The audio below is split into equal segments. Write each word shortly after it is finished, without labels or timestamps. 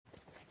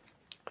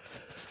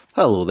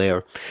Hello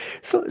there.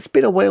 So it's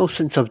been a while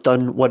since I've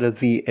done one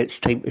of the It's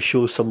Time to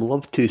Show Some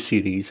Love to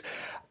series,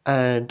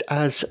 and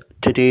as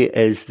today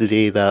is the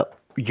day that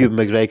Ewan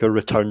McGregor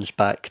returns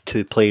back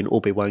to playing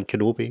Obi-Wan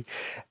Kenobi,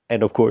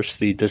 and of course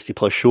the Disney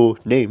Plus show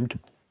named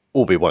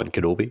Obi-Wan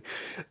Kenobi,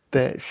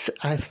 that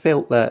I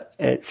felt that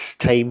it's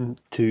time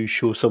to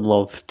show some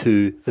love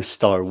to the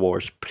Star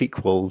Wars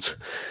prequels.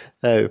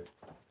 Now,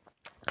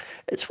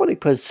 it's funny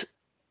because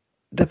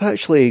they've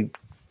actually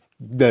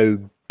now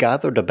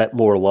gathered a bit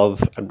more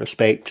love and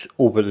respect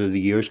over the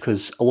years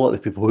because a lot of the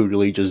people who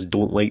really just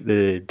don't like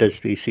the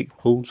Disney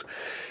sequels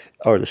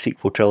or the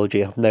sequel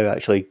trilogy have now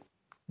actually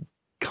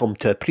come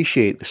to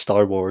appreciate the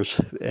Star Wars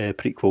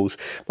prequels.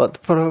 But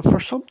for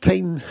some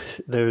time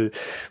there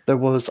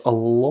was a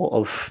lot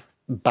of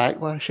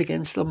backlash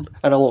against them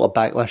and a lot of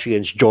backlash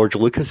against George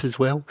Lucas as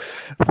well,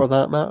 for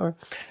that matter.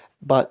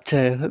 But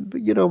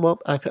you know what?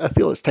 I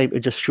feel it's time to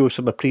just show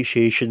some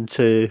appreciation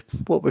to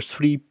what was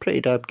three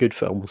pretty damn good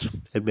films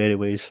in many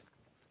ways.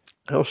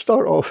 I'll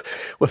start off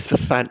with The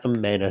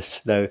Phantom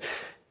Menace. Now,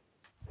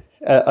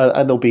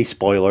 and there'll be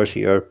spoilers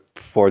here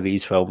for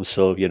these films,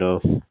 so,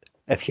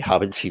 if you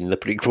haven't seen the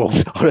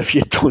prequels or if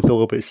you don't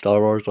know about Star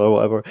Wars or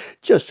whatever,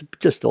 just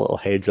a little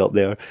heads up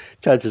there.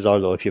 Chances are,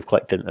 though, if you've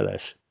clicked into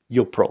this,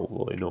 you'll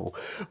probably know.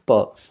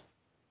 But,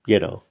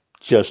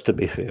 just to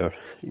be fair,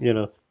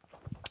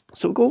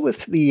 So we'll go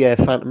with the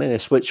Phantom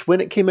Menace, which when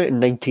it came out in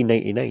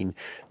 1999,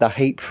 the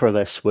hype for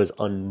this was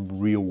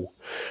unreal.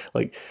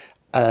 Like,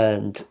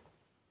 and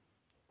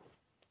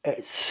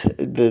it's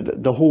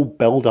the whole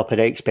build up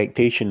and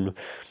expectation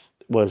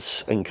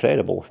was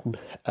incredible.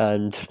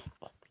 And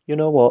you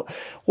know what?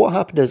 What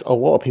happened is a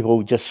lot of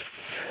people just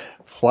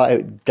flat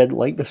out didn't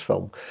like this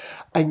film.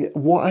 And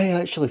what I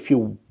actually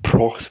feel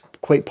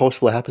quite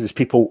possibly happened is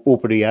people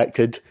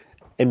overreacted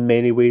in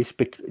many ways.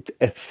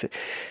 If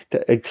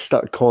it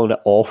started calling it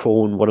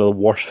awful and one of the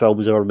worst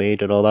films ever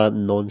made and all that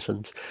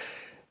nonsense,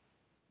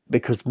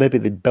 because maybe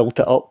they built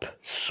it up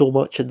so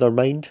much in their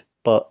mind,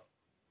 but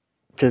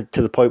to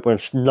the point where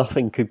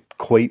nothing could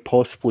quite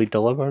possibly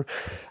deliver,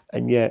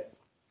 and yet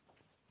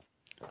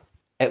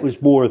it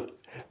was more.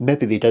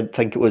 Maybe they didn't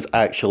think it was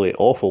actually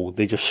awful.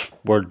 They just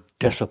were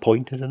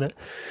disappointed in it.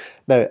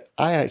 Now,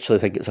 I actually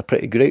think it's a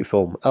pretty great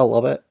film. I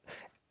love it.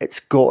 It's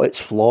got its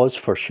flaws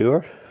for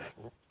sure,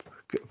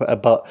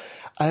 but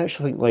I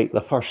actually think like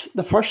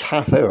the first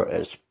half hour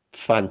is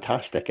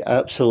fantastic. It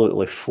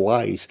absolutely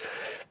flies.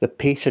 The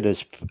pacing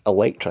is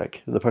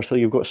electric. The first thing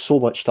you've got so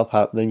much stuff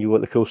happening. You've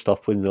got the cool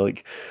stuff when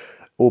like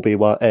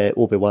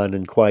Obi-Wan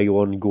and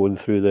Qui-Gon going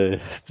through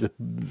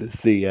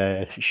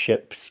the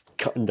ships,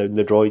 cutting down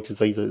the droids and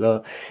things like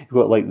that. You've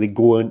got like they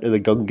go into the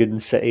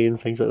Gungan city and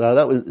things like that.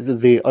 That was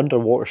the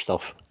underwater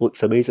stuff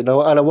looks amazing.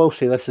 Now, and I will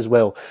say this as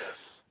well.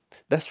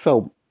 This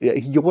film,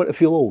 you want to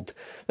feel old.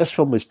 This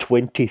film is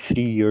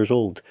 23 years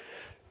old.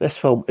 This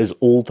film is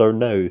older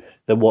now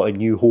than what A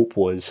New Hope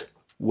was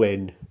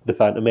when The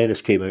Phantom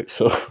Menace came out.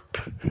 So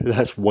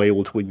that's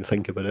wild when you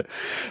think about it.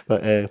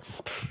 But there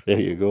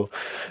you go.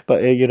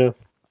 But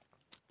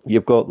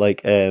you've got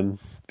like and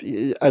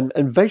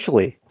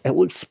visually it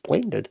looks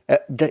splendid.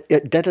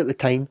 It did at the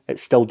time. It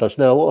still does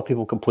now. A lot of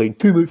people complain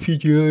too much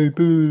CGI.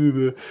 Blah,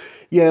 blah, blah.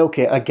 Yeah,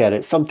 okay, I get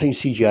it. Sometimes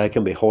CGI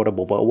can be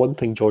horrible, but one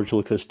thing George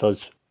Lucas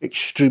does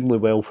extremely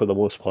well for the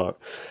most part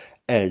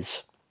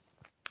is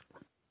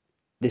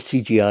the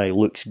CGI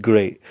looks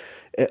great.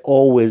 It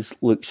always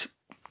looks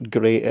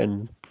great,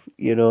 and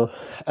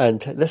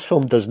this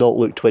film does not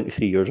look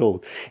 23 years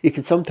old. You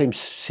can sometimes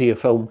see a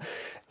film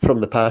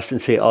from the past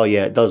and say, oh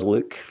yeah, it does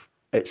look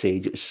its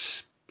age.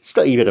 It's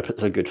not even if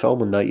it's a good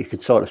film and that you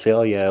could sort of say,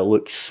 oh yeah, it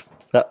looks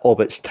that of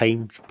its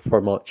time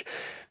for much.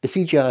 The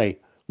CGI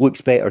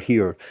looks better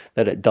here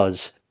than it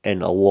does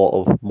in a lot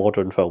of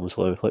modern films.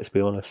 Let's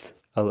be honest.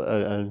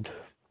 And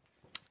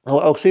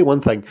I'll say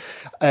one thing: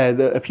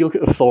 if you look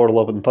at the Thor: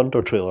 Love and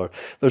Thunder trailer,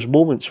 there's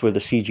moments where the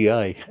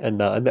CGI in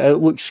that, and it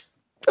looks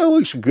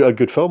a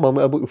good film. I'm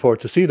looking forward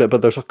to seeing it.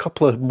 But there's a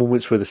couple of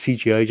moments where the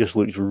CGI just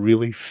looks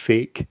really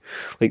fake,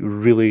 like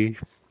really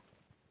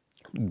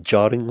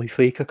jarringly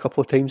fake a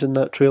couple of times in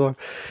that trailer,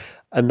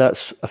 and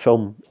that's a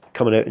film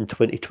coming out in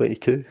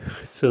 2022.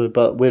 So,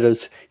 but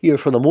whereas here,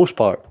 for the most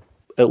part,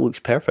 it looks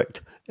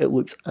perfect. It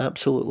looks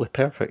absolutely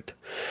perfect,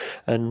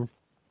 and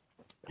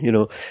you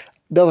know,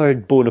 the other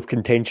bone of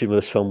contention with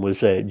this film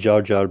was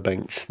Jar Jar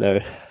Binks. Now,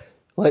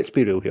 let's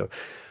be real here.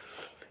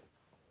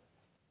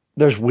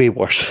 There's way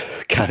worse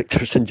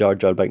characters in Jar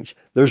Jar Binks.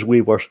 There's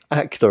way worse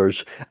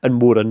actors and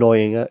more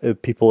annoying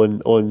people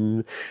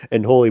in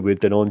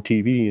Hollywood and on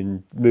TV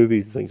and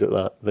movies and things like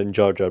that than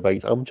Jar Jar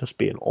Binks. I'm just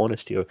being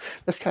honest here.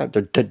 This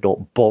character did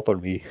not bother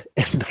me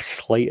in the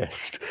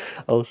slightest.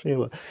 I'll say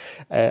that.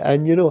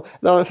 And the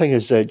other thing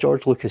is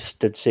George Lucas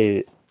did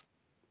say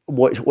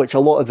which a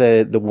lot of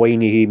the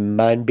whiny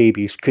man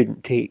babies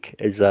couldn't take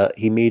is that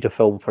he made a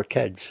film for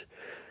kids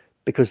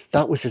because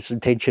that was his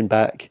intention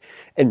back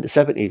in the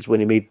 70s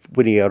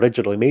when he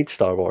originally made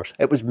Star Wars.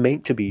 It was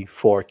meant to be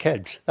for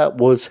kids. That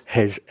was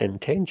his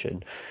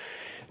intention.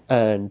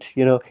 And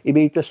he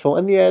made this film,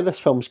 and yeah, this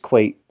film's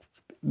quite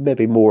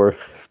maybe more.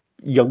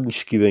 young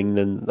skewing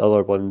than the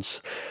other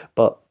ones,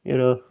 but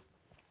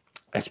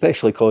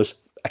especially because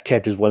a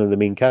kid is one of the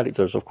main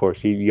characters, of course,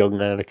 he's young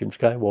Anakin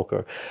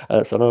Skywalker.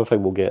 That's another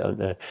thing we'll get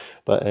into.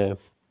 But a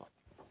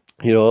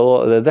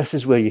lot of this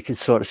is where you can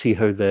sort of see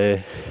how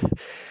the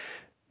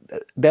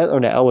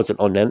internet. I wasn't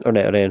on the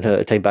internet or anything at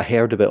the time, but I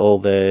heard about all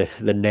the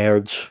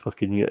nerds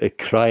fucking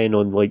crying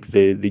on like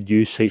the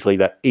news sites like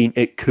that. Ain't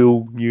it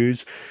cool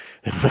news?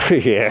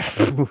 Yeah,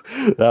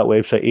 that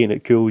website, ain't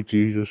it cool?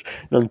 Jesus,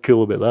 nothing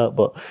cool about that,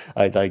 but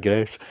I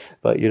digress.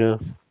 But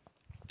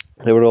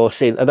they were all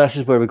saying, and this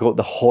is where we got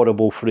the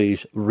horrible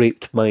phrase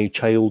 "raped my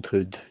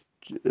childhood."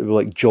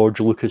 Like George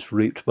Lucas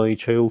raped my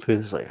childhood.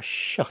 It's like,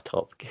 shut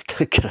up,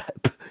 get a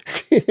grip.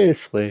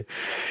 Seriously,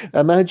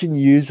 imagine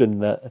using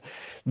that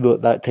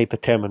type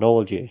of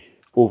terminology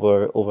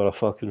over a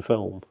fucking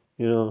film,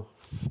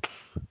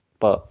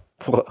 But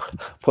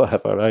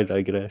whatever, I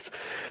digress.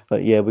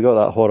 But yeah, we got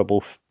that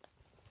horrible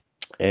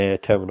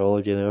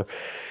terminology there,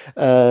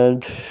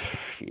 and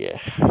yeah.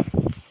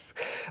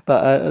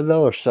 But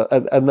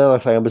another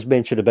thing I was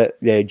mentioning about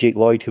Jake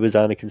Lloyd, who was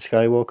Anakin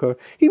Skywalker.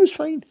 He was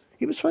fine.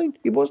 He was fine.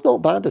 He was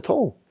not bad at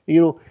all. He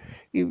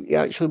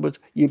actually was.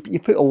 You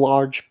put a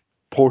large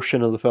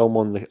portion of the film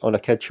on a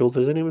kid's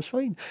shoulders, and he was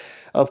fine.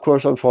 Of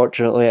course,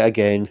 unfortunately,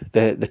 again,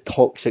 the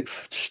toxic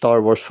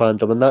Star Wars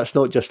fandom, and that's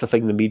not just a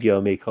thing the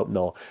media make up.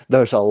 No,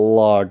 there's a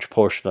large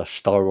portion of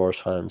Star Wars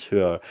fans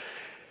who are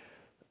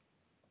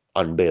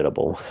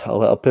unbearable.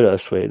 I'll put it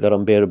this way: they're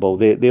unbearable.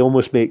 They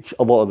almost make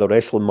a lot of the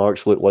wrestling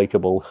marks look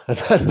likable,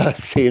 and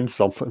that's saying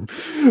something.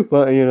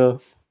 But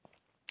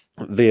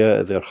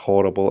they're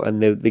horrible,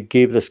 and they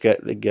gave this guy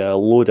a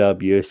load of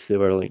abuse. They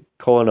were like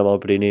calling him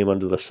every name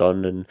under the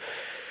sun, and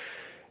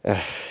uh,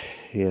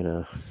 you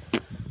know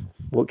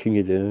what can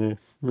you do?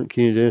 What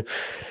can you do?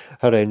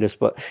 Horrendous,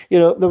 but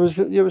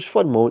there was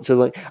fun moments. And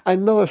like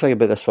another thing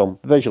about this film,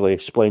 visually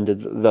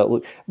splendid.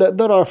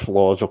 There are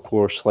flaws, of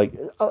course. Like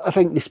I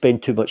think they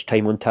spend too much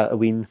time on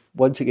Tatooine.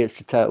 Once it gets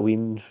to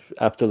Tatooine,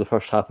 after the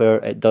first half hour,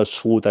 it does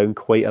slow down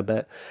quite a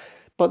bit.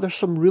 But there's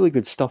some really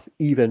good stuff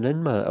even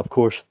in that. Of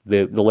course,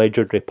 the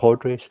legendary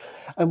pod race,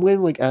 and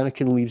when like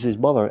Anakin leaves his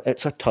mother,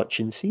 it's a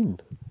touching scene.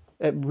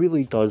 It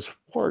really does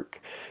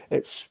work.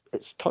 It's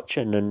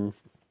touching and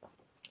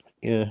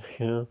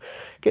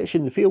gets you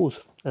in the feels.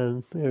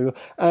 And there you go.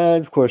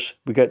 And of course,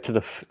 we get to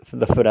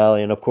the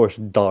finale, and of course,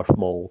 Darth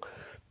Maul.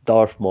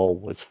 Darth Maul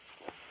was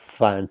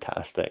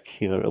fantastic.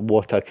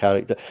 What a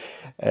character.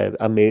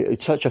 I mean,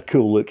 it's such a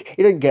cool look.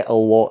 He didn't get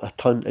a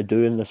ton to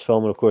do in this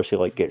film, and of course, he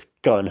like gets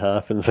cut in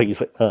half and things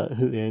like that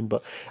at the end.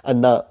 But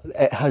that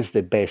it has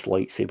the best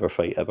lightsaber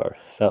fight ever.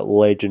 That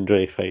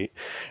legendary fight,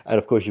 and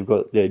of course, you've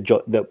got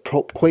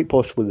quite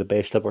possibly the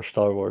best ever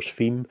Star Wars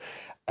theme.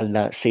 And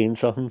that's saying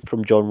something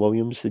from John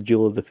Williams, the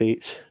Duel of the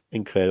Fates.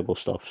 Incredible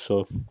stuff.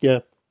 So, yeah,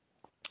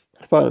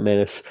 Phantom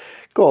Menace,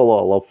 got a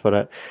lot of love for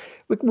it.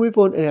 We can move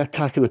on to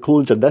Attack of the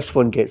Clones, and this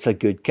one gets a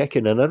good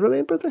kicking. And I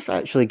remember this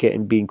actually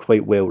being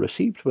quite well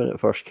received when it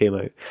first came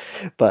out.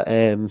 But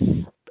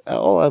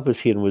all I was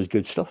hearing was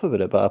good stuff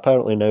about it. But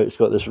apparently now it's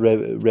got this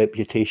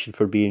reputation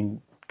for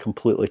being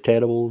completely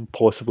terrible and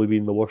possibly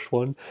being the worst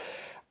one.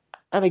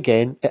 And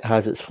again, it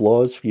has its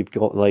flaws. You've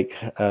got, like,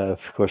 of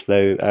course, now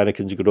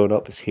Anakin's grown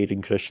up. It's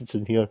Hayden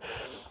Christensen here.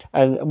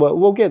 And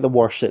we'll get the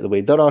worst out of the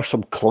way. There are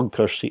some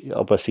clunker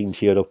scenes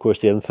here. Of course,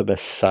 the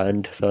infamous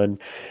sand thing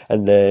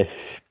and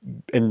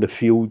in the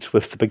fields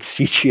with the big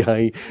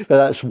CGI. Now,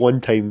 that's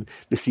one time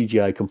the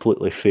CGI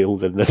completely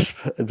failed in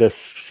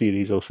this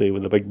series, I'll say,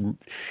 with the big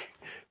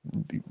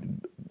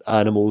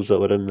animals that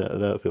were in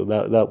that field.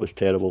 That was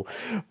terrible.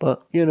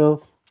 But,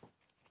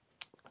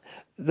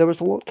 there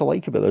was a lot to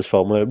like about this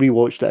film. I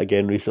rewatched it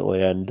again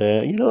recently, and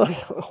it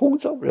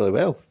holds up really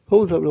well.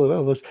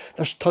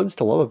 There's tons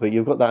to love about it.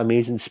 You've got that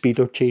amazing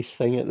speeder chase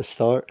thing at the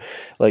start,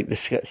 like the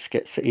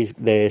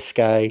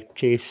sky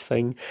chase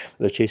thing.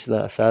 They're chasing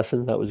that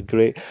assassin. That was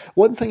great.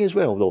 One thing as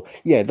well, though,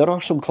 yeah, there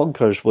are some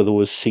clunkers with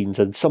those scenes,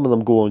 and some of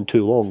them go on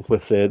too long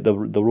with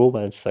the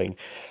romance thing.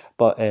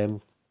 But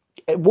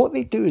what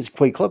they do is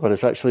quite clever.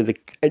 It's actually they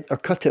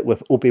intercut it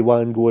with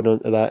Obi-Wan going on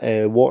to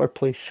that water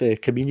place,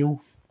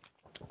 Camino,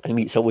 and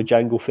meets up with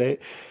Jango Fett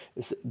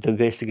to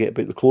investigate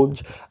about the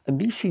clones. And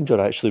these scenes are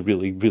actually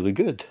really, really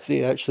good.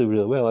 They actually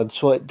really well. And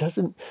so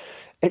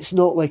it's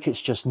not like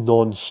it's just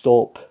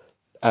non-stop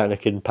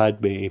Anakin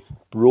Padme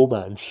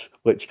romance,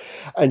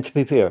 and to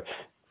be fair,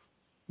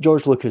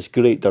 George Lucas,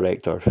 great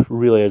director,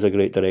 really is a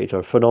great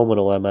director,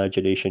 phenomenal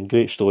imagination,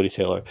 great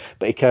storyteller,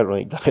 but he can't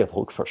write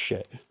dialogue for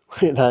shit.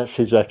 That's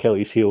his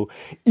Achilles heel.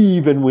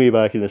 Even way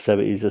back in the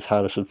 70s, as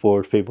Harrison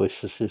Ford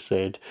famously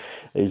said,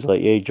 he's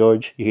like, hey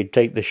George, you can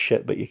type this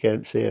shit, but you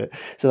can't say it.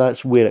 So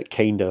that's where it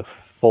kind of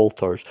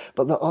falters.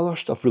 But the other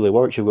stuff really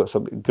works.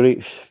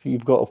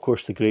 You've got, of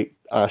course, the great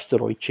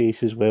asteroid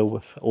chase as well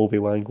with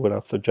Obi-Wan going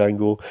after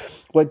Django.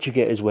 What you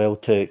get as well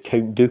to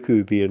Count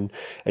Dooku being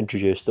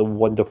introduced, the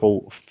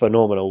wonderful,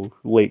 phenomenal,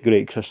 late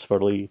great Christopher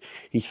Lee.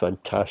 He's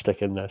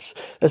fantastic in this.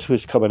 This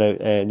was coming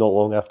out not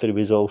long after he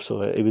was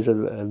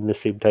in the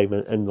same time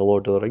in the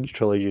Lord of the Rings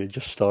trilogy. It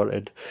just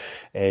started,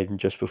 and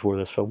just before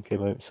this film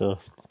came out. So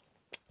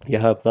you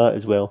have that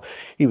as well.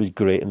 He was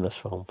great in this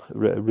film.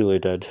 Really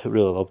did.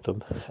 Really loved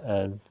him.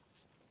 And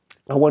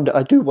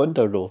I do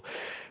wonder though,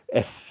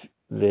 if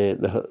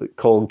the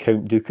calling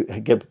Count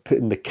Dooku,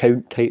 putting the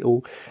Count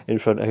title in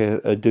front of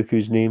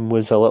Dooku's name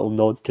was a little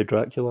nod to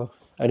Dracula.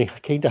 And he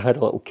kind of had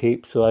a little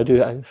cape, so I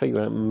think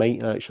that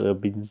might actually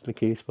have been the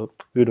case, but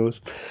who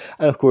knows?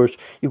 And of course,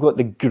 you've got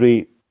the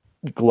great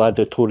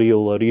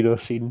gladiatorial arena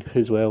scene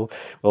as well, with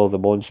all the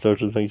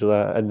monsters and things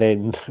like that. And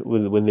then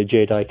when the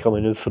Jedi come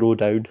in and throw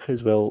down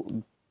as well,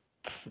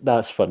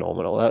 that's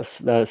phenomenal.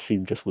 That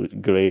scene just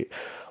looked great.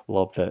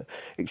 Loved it.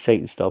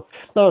 Exciting stuff.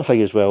 Another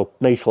thing as well,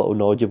 nice little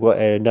nod. You've got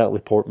Natalie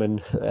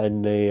Portman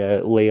in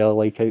the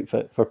Leia-like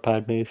outfit for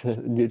Padme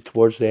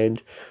towards the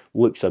end.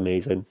 Looks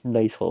amazing.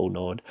 Nice little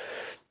nod.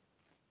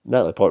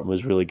 Natalie Portman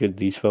was really good in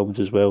these films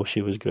as well.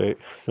 She was great.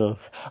 So,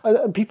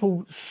 and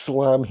people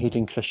slam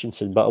Hayden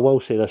Christensen, but I will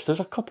say this: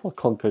 there's a couple of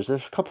clunkers.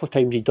 There's a couple of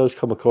times he does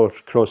come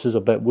across as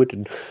a bit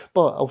wooden.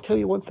 But I'll tell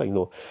you one thing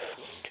though.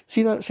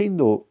 See that scene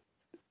though,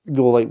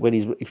 like when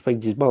he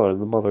finds his mother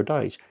and the mother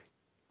dies.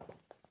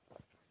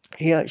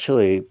 He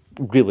actually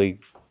really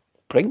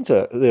brings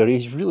it there.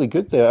 He's really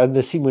good there. And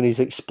the scene when he's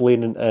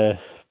explaining to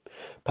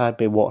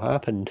Padme what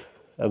happened,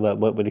 and that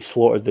when he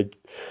slaughtered the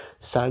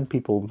sand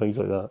people and things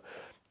like that,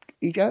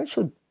 he nails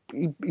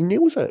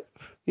it.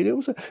 He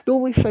nails it. The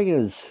only thing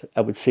is,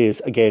 I would say, is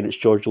again, it's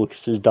George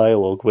Lucas's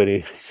dialogue when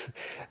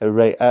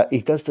he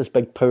does this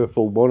big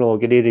powerful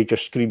monologue, and then he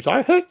just screams,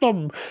 "I hate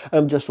them."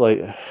 I'm just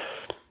like,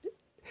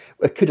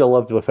 I could have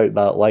lived without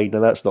that line,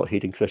 and that's not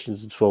Hayden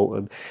Christensen's fault.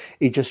 And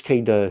he just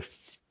kind of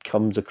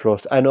comes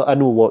across. I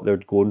know what they're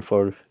going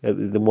for. They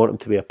want him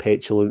to be a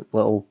petulant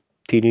little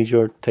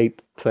teenager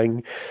type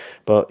thing,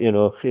 but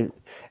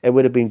it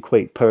would have been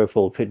quite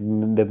powerful if it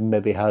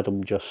maybe had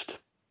him just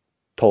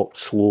talk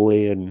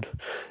slowly and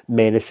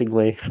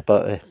menacingly.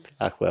 But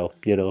well,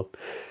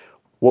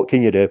 what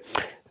can you do?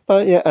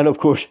 Yeah, and of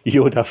course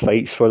Yoda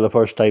fights for the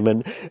first time,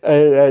 and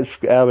I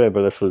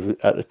remember this was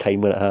at the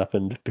time when it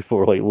happened,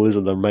 before like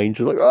losing their minds.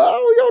 It's like,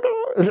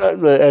 oh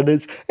Yoda,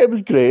 and it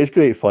was great. It's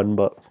great fun,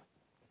 but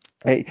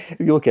if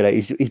you look at it,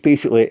 he's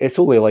basically, it's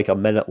only like a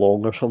minute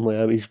long or something like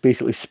that. He's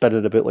basically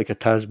spinning about like a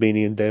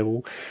Tasmanian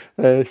devil.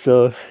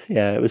 So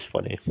yeah, it was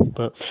funny,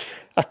 but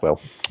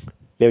well,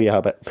 there you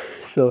have it.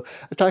 So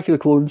Attack of the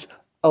Clones,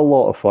 a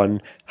lot of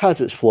fun,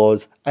 has its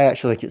flaws. I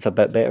actually think it's a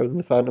bit better than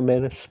the Phantom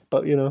Menace,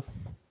 but I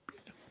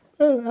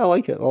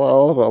like it. I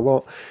love it a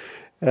lot.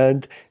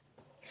 And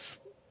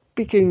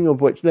speaking of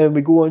which, then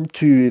we go on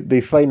to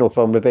the final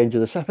film, Revenge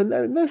of the Sith,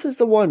 and this is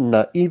the one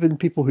that even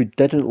people who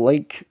didn't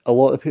like, a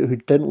lot of people who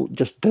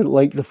didn't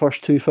like the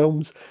first two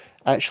films,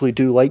 actually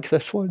do like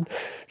this one.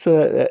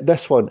 So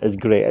this one is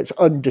great. It's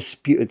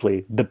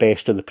undisputedly the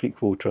best of the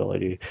prequel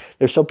trilogy.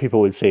 There's some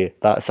people would say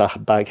that's a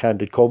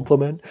backhanded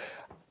compliment.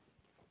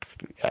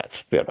 That's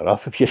fair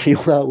enough if you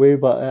feel that way,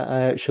 but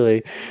I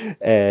actually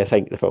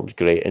think the film's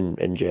great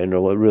in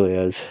general. It really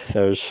is.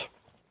 There's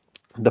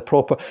the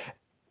proper.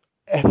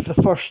 If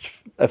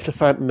the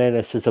Phantom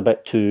Menace is a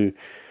bit too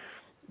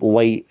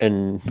light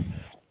and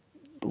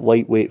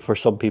lightweight for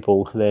some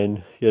people,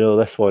 then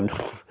this one,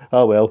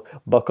 oh well,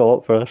 buckle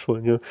up for this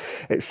one.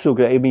 It's so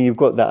great. I mean, you've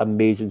got that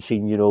amazing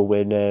scene,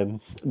 when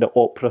the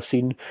opera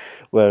scene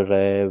where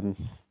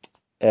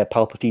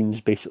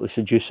Palpatine's basically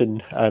seducing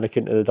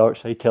Anakin to the dark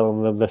side,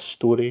 telling them this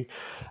story.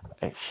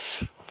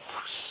 It's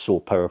so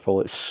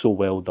powerful. It's so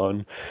well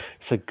done.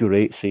 It's a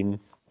great scene.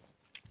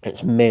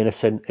 It's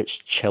menacing. It's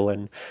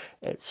chilling.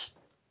 It's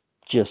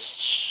just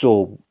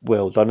so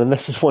well done. And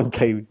this is one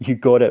time you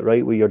got it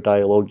right with your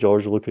dialogue,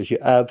 George Lucas. You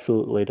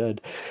absolutely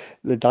did.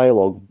 The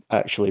dialogue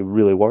actually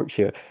really works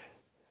here.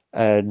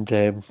 And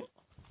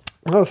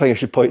another thing I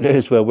should point out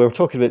as well, we were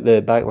talking about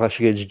the backlash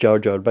against Jar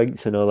Jar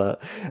Binks and all that.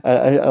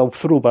 I'll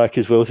throw back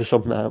as well to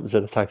something that happens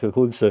in Attack of the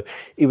Clones. So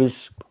he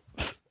was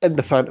in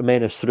the Phantom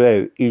Menace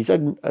throughout. He's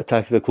in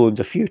Attack of the Clones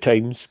a few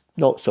times,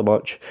 not so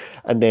much,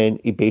 and then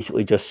he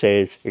basically just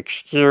says,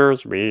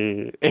 "Excuse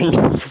me," in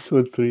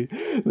episode 3.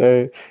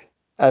 Now,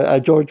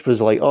 George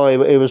was like, "Oh,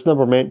 it was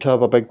never meant to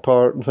have a big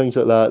part," and things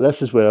like that.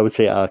 This is where I would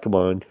say, come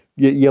on.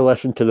 You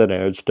listened to the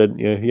nerds, didn't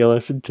you? You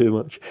listened too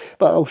much.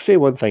 But I'll say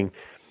one thing.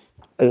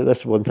 This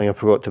is one thing I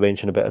forgot to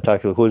mention about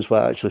Attack of the Clones,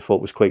 what I actually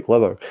thought was quite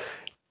clever,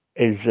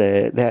 is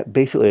that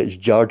basically it's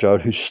Jar Jar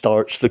who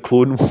starts the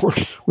Clone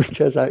Wars,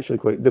 which is actually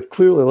quite... They've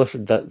clearly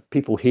listened that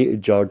people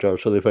hated Jar Jar,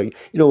 so they think,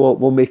 you know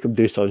what, we'll make him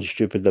do something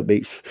stupid that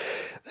makes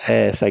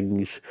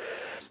things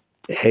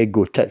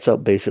go tits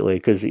up, basically,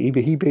 because he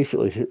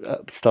basically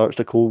starts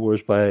the Clone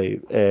Wars by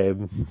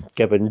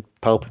giving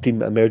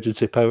Palpatine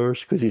emergency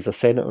powers, because he's a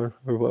senator,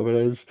 or whatever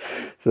it is.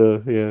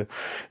 So, yeah,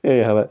 there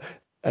you have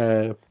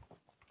it.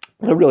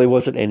 there really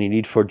wasn't any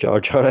need for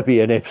Jar Jar to be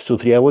in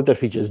episode 3. I wonder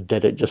if he just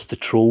did it just to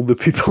troll the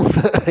people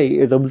that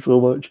hated him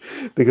so much,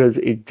 because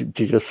to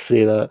just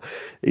say that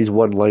his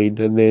one line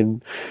and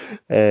then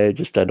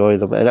just annoy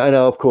them. And I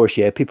know, of course,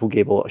 yeah, people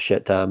gave a lot of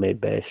shit to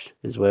Ahmed Best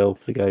as well,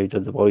 the guy who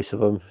did the voice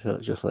of him. So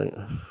it's just like,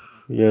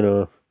 get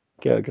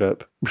a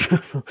grip.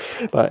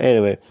 But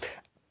anyway,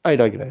 I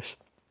digress.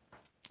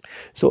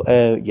 So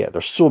yeah,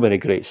 there's so many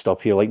great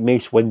stuff here. Like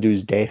Mace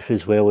Windu's death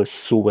as well is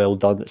so well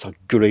done. It's a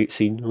great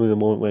scene. The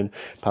moment when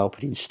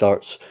Palpatine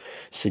starts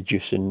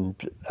seducing,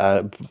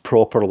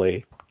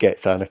 properly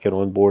gets Anakin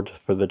on board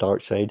for the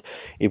dark side.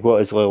 You've got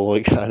his little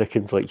like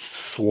Anakin's like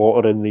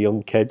slaughtering the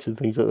young kids and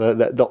things like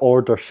that. The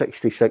Order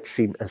 66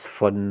 scene is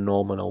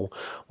phenomenal.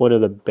 One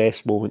of the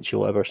best moments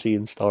you'll ever see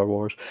in Star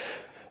Wars.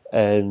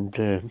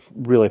 And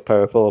really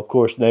powerful. Of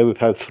course, now we've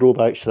had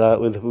throwbacks to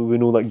that. We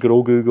know that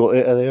Grogu got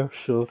out of there,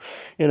 so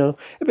it'd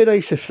be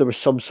nice if there was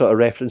some sort of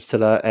reference to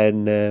that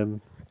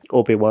in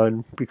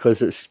Obi-Wan,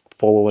 because it's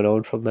following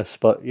on from this.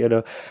 But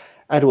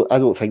I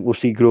don't think we'll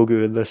see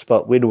Grogu in this.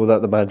 But we know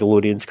that the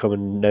Mandalorian's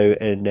coming now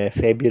in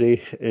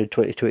February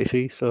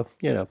 2023, so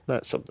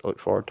that's something to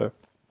look forward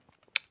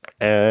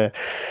to.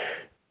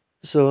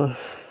 So,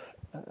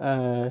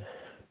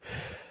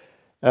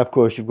 of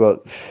course, you've got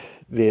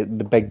the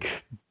big.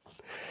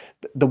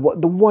 The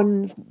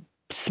one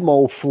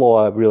small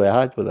flaw I really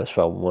had with this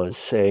film was,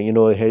 you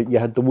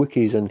had the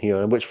Wookiees in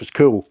here, which was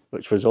cool,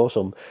 which was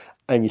awesome,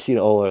 and you seen it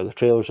all over the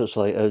trailers. It was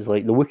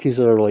like the Wookiees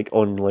are like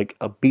on like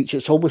a beach.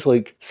 It's almost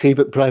like Save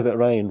It Private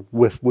Ryan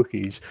with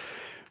Wookiees,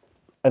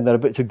 and they're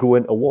about to go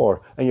into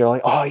war, and you're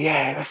like, oh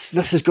yeah,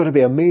 this is going to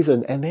be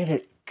amazing, and then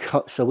it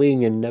cuts away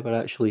and you never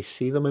actually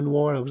see them in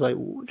war. I was like,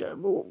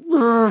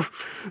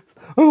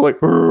 that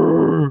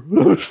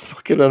was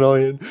fucking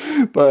annoying.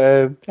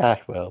 But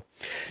well,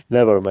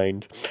 never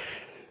mind.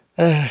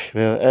 Well,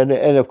 and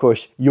of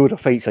course Yoda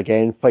fights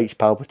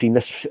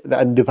Palpatine.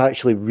 And they've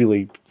actually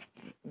really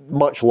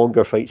much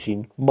longer fight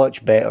scene,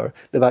 much better.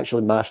 They've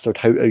actually mastered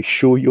how to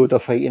show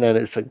Yoda fighting, and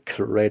it's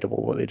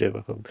incredible what they do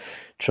with him.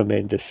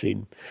 Tremendous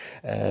scene.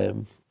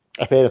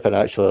 If anything,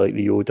 I actually like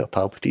the Yoda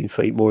Palpatine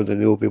fight more than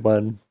the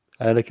Obi-Wan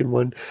Anakin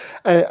one.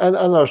 And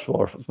there's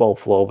more small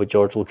flaw with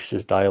George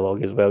Lucas's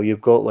dialogue as well. You've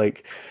got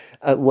like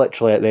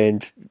literally at the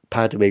end,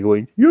 Padme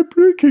going, "You're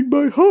breaking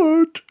my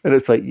heart," and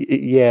it's like,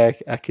 yeah,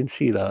 I can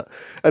see that.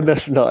 And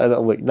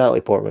like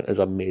Natalie Portman is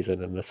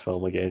amazing in this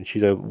film again.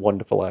 She's a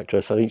wonderful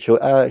actress. I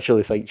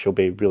actually think she'll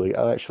be really.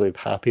 I'm actually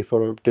happy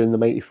for her doing the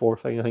Mighty Thor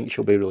thing. I think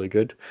she'll be really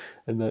good,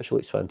 and that she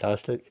looks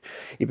fantastic.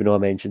 Even though I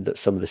mentioned that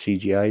some of the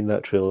CGI in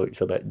that trailer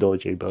looks a bit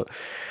dodgy, but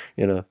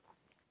you know.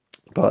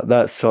 But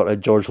that's sort of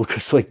George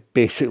Lucas like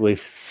basically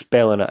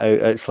spelling it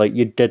out. It's like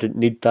you didn't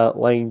need that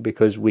line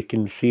because we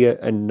can see it,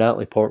 and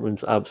Natalie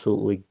Portman's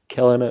absolutely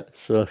killing it.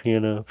 So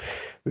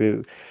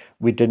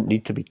we didn't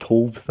need to be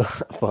told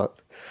that. But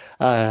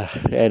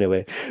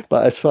anyway,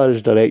 but as far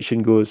as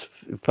direction goes,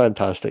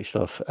 fantastic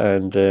stuff.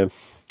 And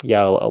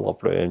yeah, I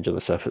love Revenge of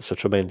the Sith. It's a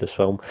tremendous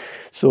film.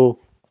 So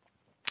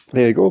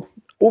there you go.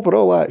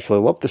 Overall, I actually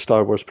loved the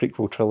Star Wars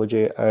prequel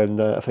trilogy,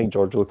 and I think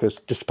George Lucas,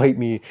 despite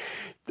me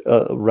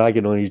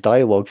ragging on his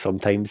dialogue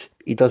sometimes,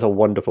 he does a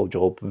wonderful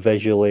job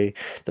visually,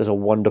 does a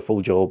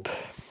wonderful job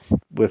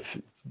with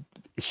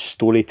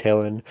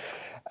storytelling,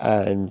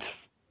 and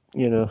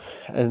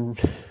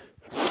and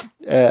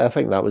I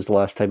think that was the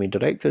last time he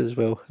directed as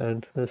well,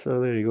 and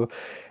so there you go.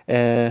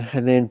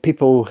 And then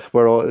people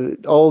were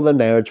all the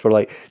nerds were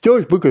like,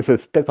 George Lucas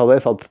has did a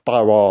little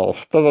Star Wars,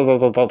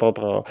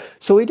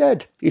 so he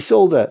did, he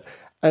sold it,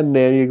 and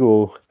there you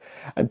go.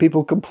 And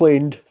people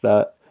complained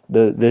that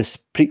this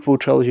prequel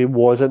trilogy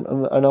wasn't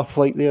enough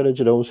like the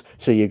originals,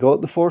 so you got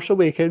The Force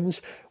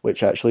Awakens,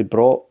 which actually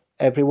brought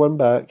everyone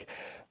back,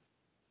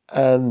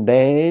 and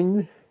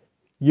then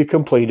you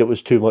complained it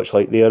was too much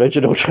like the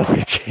original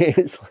trilogy.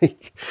 It's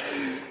like,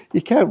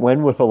 you can't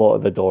win with a lot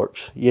of the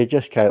dorks. You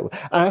just can't.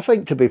 And I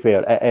think, to be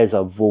fair, it is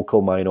a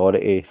vocal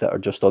minority that are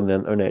just on the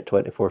internet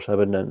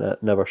 24/7 and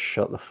that never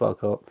shut the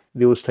fuck up.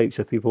 Those types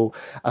of people,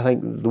 I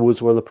think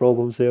those were the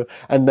problems there.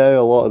 And now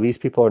a lot of these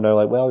people are now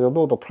like, well,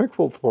 the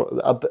prequels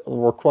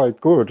were quite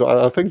good.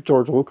 I think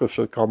George Lucas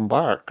should come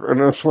back. And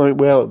it's like,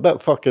 well, a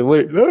bit fucking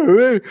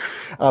late.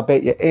 I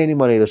bet you any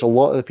money there's a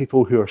lot of the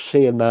people who are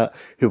saying that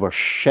who were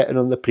shitting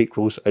on the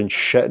prequels and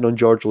shitting on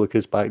George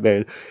Lucas back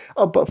then.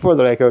 But for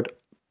the record,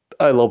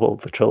 I love all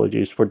the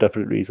trilogies for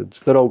different reasons.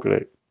 They're all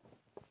great.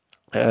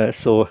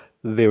 So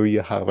there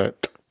you have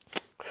it.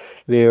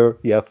 There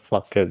you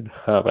fucking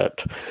have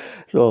it.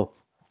 So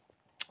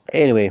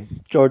anyway,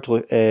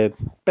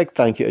 big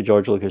thank you to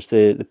George Lucas,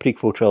 the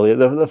prequel trilogy.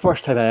 The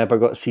first time I ever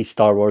got to see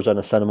Star Wars in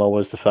a cinema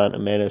was The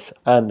Phantom Menace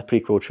and the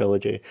prequel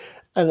trilogy.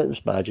 And it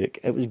was magic.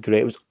 It was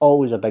great. It was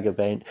always a big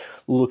event.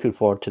 Looking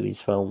forward to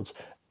these films.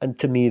 And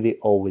to me, they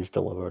always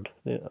delivered.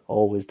 They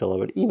always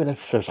delivered. Even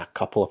if there's a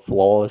couple of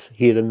flaws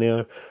here and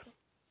there,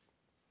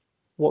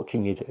 what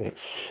can you do?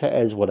 It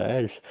is what it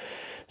is.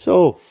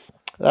 So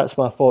that's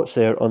my thoughts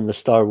there on the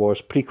Star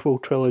Wars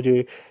prequel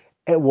trilogy.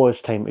 It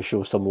was time to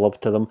show some love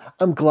to them.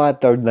 I'm glad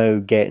they're now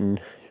getting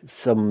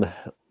some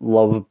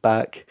love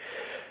back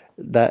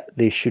that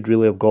they should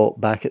really have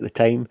got back at the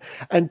time.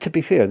 And to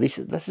be fair, this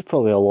is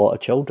probably a lot of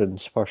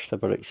children's first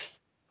ever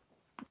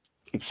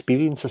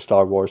experience of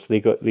Star Wars. They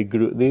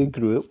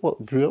grew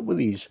up with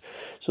these,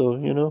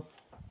 so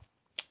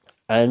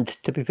And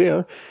to be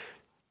fair,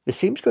 the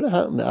same's going to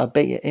happen. I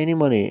bet you any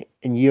money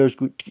in years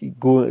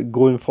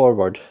going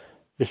forward.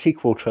 The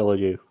sequel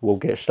trilogy will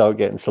start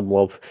getting some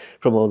love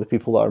from all the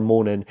people that are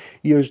moaning.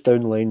 Years down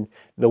the line,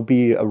 there'll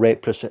be a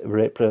retrospect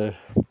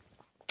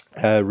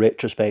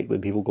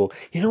when people go,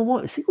 you know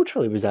what, the sequel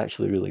trilogy was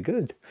actually really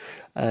good,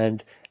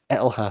 and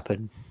it'll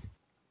happen.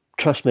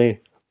 Trust me,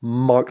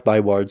 mark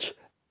my words,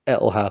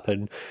 it'll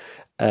happen,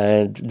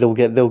 and they'll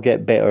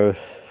get better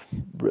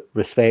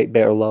respect,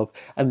 better love,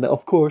 and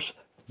of course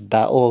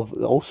that'll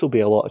also be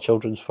a lot of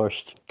children's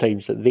first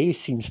times that they've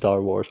seen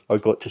Star Wars or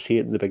got to see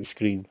it in the big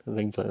screen and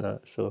things like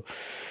that. So,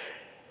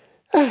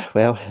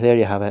 well, there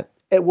you have it.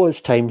 It was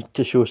time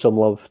to show some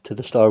love to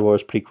the Star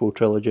Wars prequel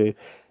trilogy.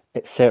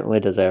 It certainly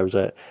deserves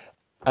it.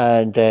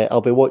 And I'll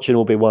be watching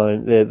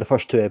Obi-Wan, the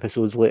first two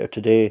episodes later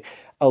today.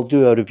 I'll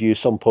do a review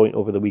some point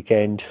over the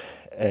weekend.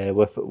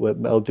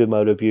 I'll do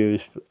my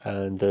reviews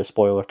and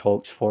spoiler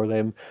talks for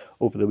them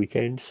over the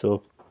weekend.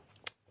 So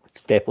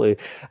it's definitely,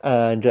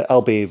 and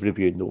I'll be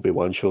reviewing the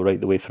Obi-Wan show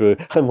right the way through,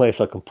 unless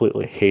I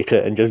completely hate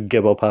it and just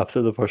give up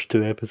after the first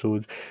two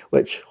episodes,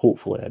 which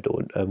hopefully I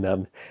don't.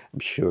 I'm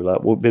sure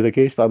that won't be the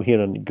case, but I'm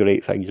hearing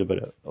great things about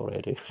it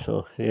already.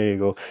 So there you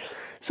go.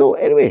 So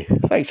anyway,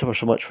 thanks ever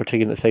so much for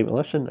taking the time to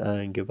listen,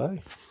 and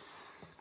goodbye.